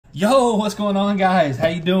Yo, what's going on, guys? How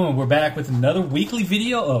you doing? We're back with another weekly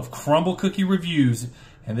video of CRUMBL cookie reviews.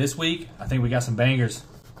 And this week, I think we got some bangers.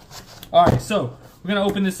 All right, so we're gonna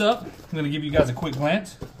open this up. I'm gonna give you guys a quick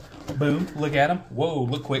glance. Boom, look at them. Whoa,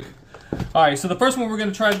 look quick. All right, so the first one we're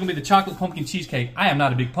gonna try is gonna be the chocolate pumpkin cheesecake. I am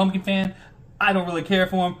not a big pumpkin fan. I don't really care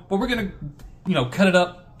for them, but we're gonna, cut it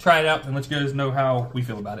up, try it out, and let you guys know how we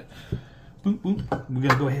feel about it. Boom, boom. We're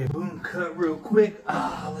gonna go ahead, boom, cut real quick.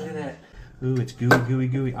 Ah, look at that. Ooh, it's gooey, gooey,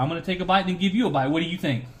 gooey. I'm gonna take a bite and give you a bite. What do you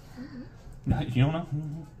think? You don't know?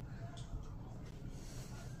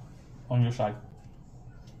 On your side.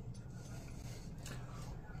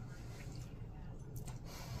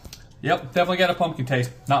 Yep, definitely got a pumpkin taste.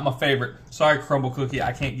 Not my favorite. Sorry, CRUMBL Cookie.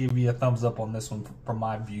 I can't give you a thumbs up on this one from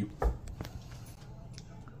my view.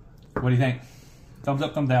 What do you think? Thumbs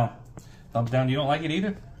up, thumbs down. Thumbs down, you don't like it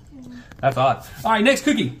either? That's odd. All right, next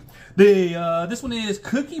cookie. This one is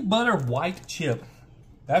cookie butter white chip.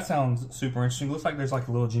 That sounds super interesting. Looks like there's like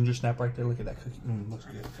a little ginger snap right there. Look at that cookie. Looks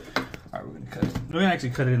good. All right, we're gonna cut it. We're gonna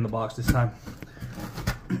actually cut it in the box this time.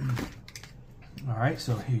 All right,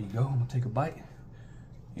 so here you go. I'm gonna take a bite.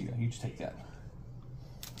 Here you go. You just take that.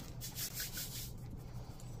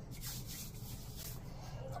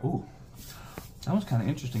 Ooh, that was kind of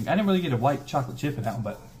interesting. I didn't really get a white chocolate chip in that one,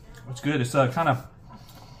 but it's good. It's kind of.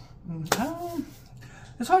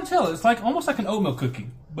 It's hard to tell. It's like almost like an oatmeal cookie,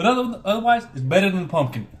 but otherwise, it's better than the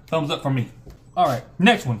pumpkin. Thumbs up from me. All right,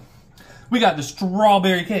 next one. We got the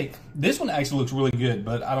strawberry cake. This one actually looks really good,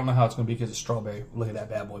 but I don't know how it's going to be because it's strawberry. Look at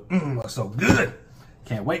that bad boy. Looks so good.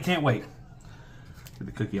 Can't wait, can't wait. Get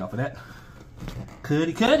the cookie off of that.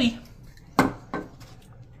 Cuddy, cuddy.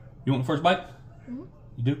 You want the first bite? Mm-hmm.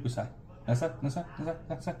 You do? Which side? That side? That side? That side?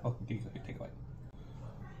 That side? Oh, take a bite.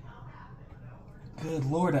 Good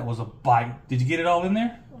Lord, that was a bite. Did you get it all in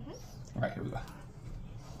there? Mm-hmm. All right, here we go.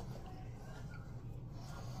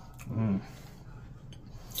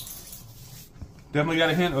 Definitely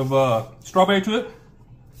got a hint of strawberry to it.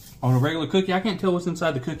 On a regular cookie, I can't tell what's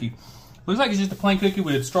inside the cookie. Looks like it's just a plain cookie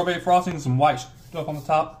with strawberry frosting and some white stuff on the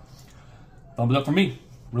top. Thumbs up for me.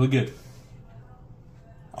 Really good.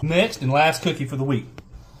 Next and last cookie for the week.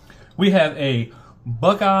 We have a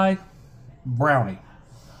Buckeye brownie.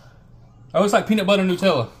 Oh, it's like peanut butter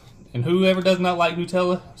Nutella. And whoever does not like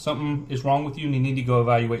Nutella, something is wrong with you and you need to go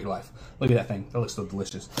evaluate your life. Look at that thing. That looks so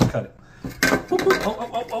delicious. Cut it.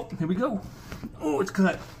 Oh. Here we go. Oh, it's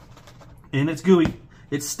cut. And it's gooey.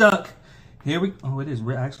 It's stuck. Here we... Oh, it is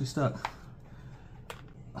actually stuck.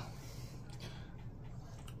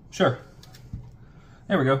 Sure.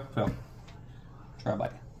 There we go. So, try a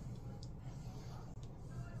bite.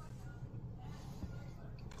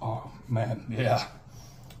 Oh, man. Yeah.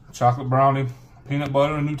 Chocolate brownie, peanut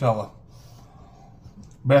butter, and Nutella.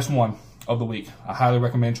 Best one of the week. I highly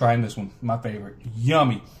recommend trying this one. My favorite.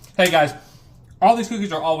 Yummy. Hey guys, all these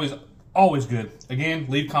cookies are always good. Again,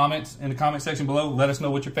 leave comments in the comment section below. Let us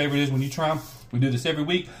know what your favorite is when you try them. We do this every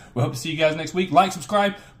week. We hope to see you guys next week. Like,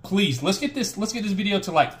 subscribe, please. Let's get this video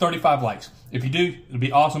to like 35 likes. If you do, it'll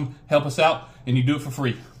be awesome. Help us out, and you do it for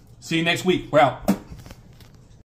free. See you next week. We're out.